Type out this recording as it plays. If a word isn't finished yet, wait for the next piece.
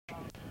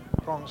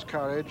Kong's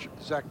Courage,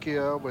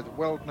 Zakhir with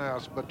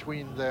Weldnaas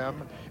between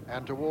them,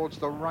 and towards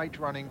the right,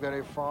 running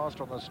very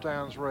fast on the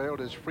stands railed,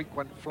 is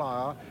Frequent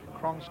Flyer.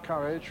 Kong's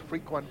Courage,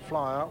 Frequent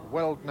Flyer,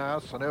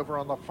 Weldnaas, and over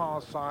on the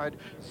far side,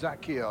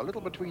 Zakhir, a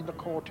little between the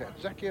quartet.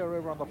 Zakhir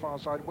over on the far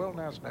side,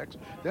 Weldnaas next,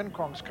 then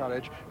Kong's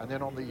Courage, and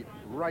then on the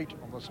right,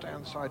 on the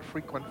stand side,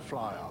 Frequent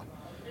Flyer.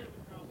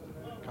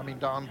 Coming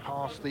down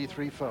past the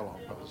 3 furlong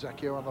pole,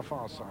 Zakhir on the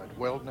far side,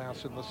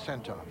 Weldnaas in the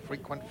centre,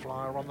 Frequent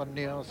Flyer on the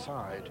near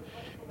side.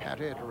 Pat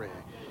Edery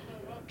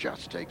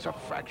just takes a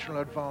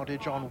fractional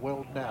advantage on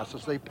Weldnaas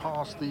as they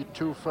pass the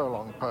 2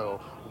 furlong pole.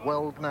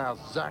 Weldnaas,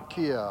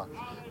 Zakhir,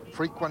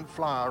 Frequent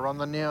Flyer on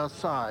the near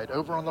side.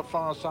 Over on the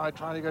far side,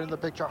 trying to get in the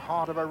picture,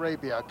 Heart of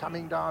Arabia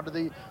coming down to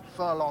the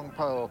furlong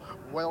pole.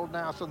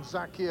 Weldnaas and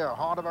Zakhir,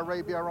 Heart of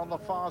Arabia on the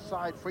far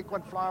side,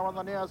 Frequent Flyer on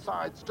the near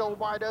side, still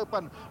wide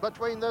open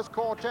between this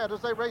quartet as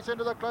they race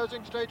into the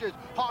closing stages.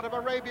 Heart of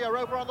Arabia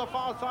over on the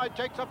far side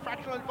takes a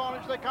fractional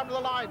advantage. They come to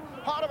the line.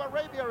 Heart of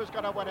Arabia is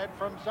going to win it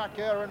from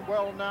Zakhir and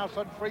Weldnaas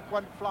and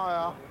Frequent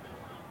Flyer.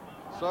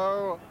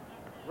 So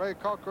Ray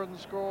Cochrane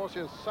scores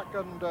his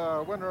second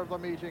winner of the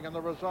meeting, and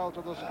the result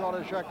of the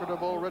Scottish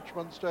Equitable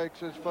Richmond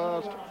Stakes is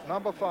first,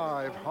 number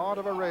 5, Heart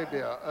of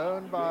Arabia,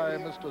 owned by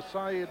Mr.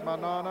 Saeed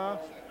Manana,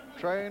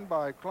 trained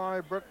by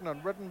Clive Britton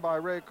and ridden by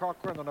Ray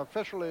Cochrane, and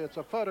officially it's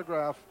a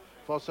photograph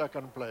for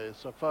second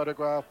place, a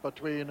photograph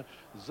between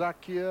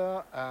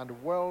Zakhir and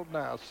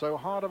Weldnaas. So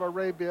Heart of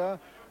Arabia,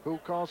 who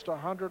cost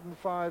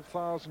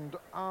 105,000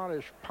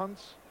 Irish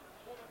punts,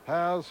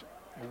 has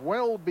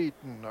well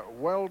beaten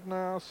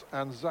Weldnaas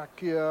and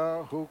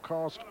Zakhir, who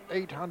cost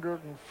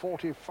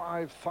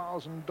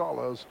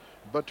 $845,000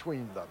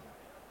 between them.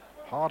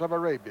 Heart of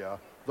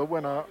Arabia, the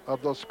winner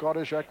of the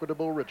Scottish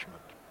Equitable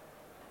Richmond.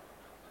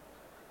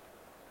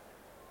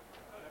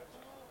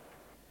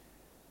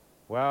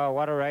 Well,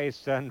 what a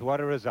race and what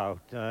a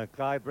result.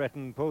 Clive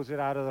Britton pulls it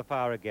out of the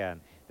fire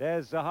again.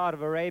 There's the Heart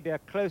of Arabia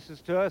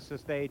closest to us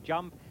as they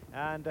jump,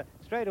 and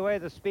straight away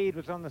the speed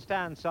was on the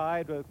stand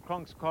side with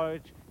Kong's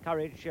Courage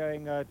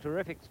showing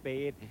terrific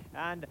speed,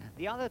 and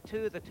the other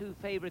two, the 2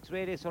 favourites,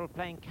 really sort of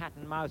playing cat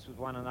and mouse with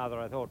one another.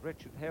 I thought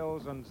Richard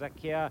Hills on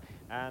Zakhir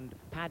and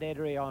Pat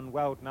Edery on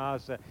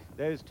Weldnaas,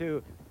 those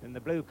 2 in the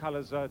blue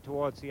colours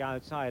towards the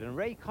outside, and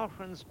Ray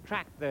Cochrane's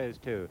tracked those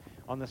 2.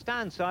 On the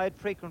stand side,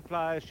 Frequent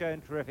Flyer shown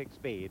terrific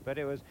speed, but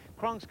it was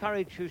Kong's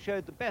Courage who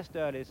showed the best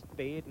early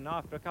speed, and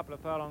after a couple of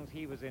furlongs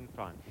he was in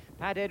front.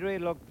 Pat Edery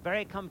looked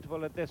very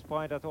comfortable at this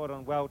point, I thought,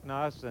 on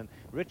Weldnaas, and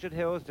Richard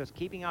Hills just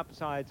keeping up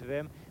sides of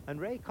him, and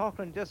Ray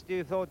Cochrane just,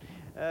 you thought,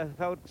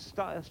 felt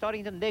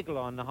starting to niggle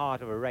on the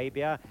Heart of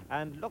Arabia,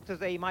 and looked as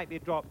though he might be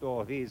dropped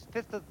off. He's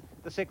 5th of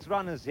the 6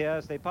 runners here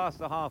as they pass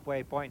the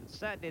halfway point, and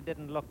certainly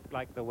didn't look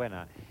like the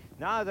winner.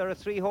 Now there are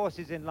 3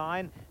 horses in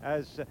line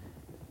as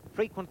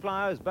Frequent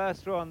Flyers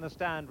burst through on the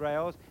stand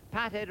rails.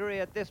 Pat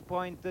Edery at this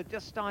point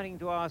just starting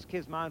to ask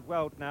his Mount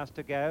Weldnaas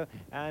to go,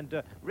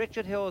 and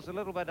Richard Hill's a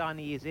little bit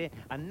uneasy,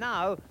 and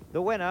now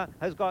the winner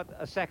has got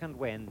a second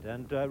wind,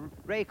 and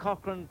Ray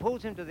Cochrane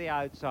pulls him to the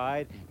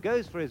outside,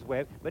 goes for his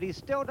whip, but he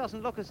still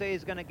doesn't look as though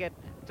he's going to get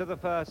to the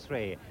first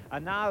 3.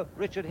 And now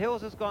Richard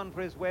Hills has gone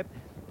for his whip.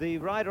 The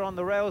rider on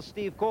the rails,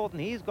 Steve Corton,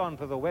 he's gone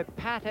for the whip.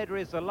 Pat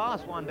Edery is the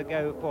last one to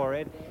go for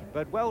it,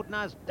 but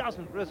Weldnaas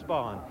doesn't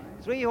respond.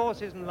 3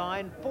 horses in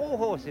line, 4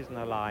 horses in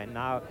the line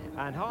now,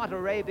 and Heart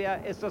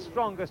Arabia is the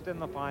strongest in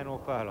the final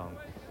furlong.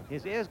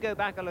 His ears go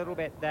back a little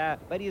bit there,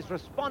 but he's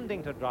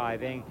responding to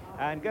driving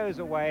and goes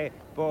away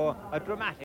for a dramatic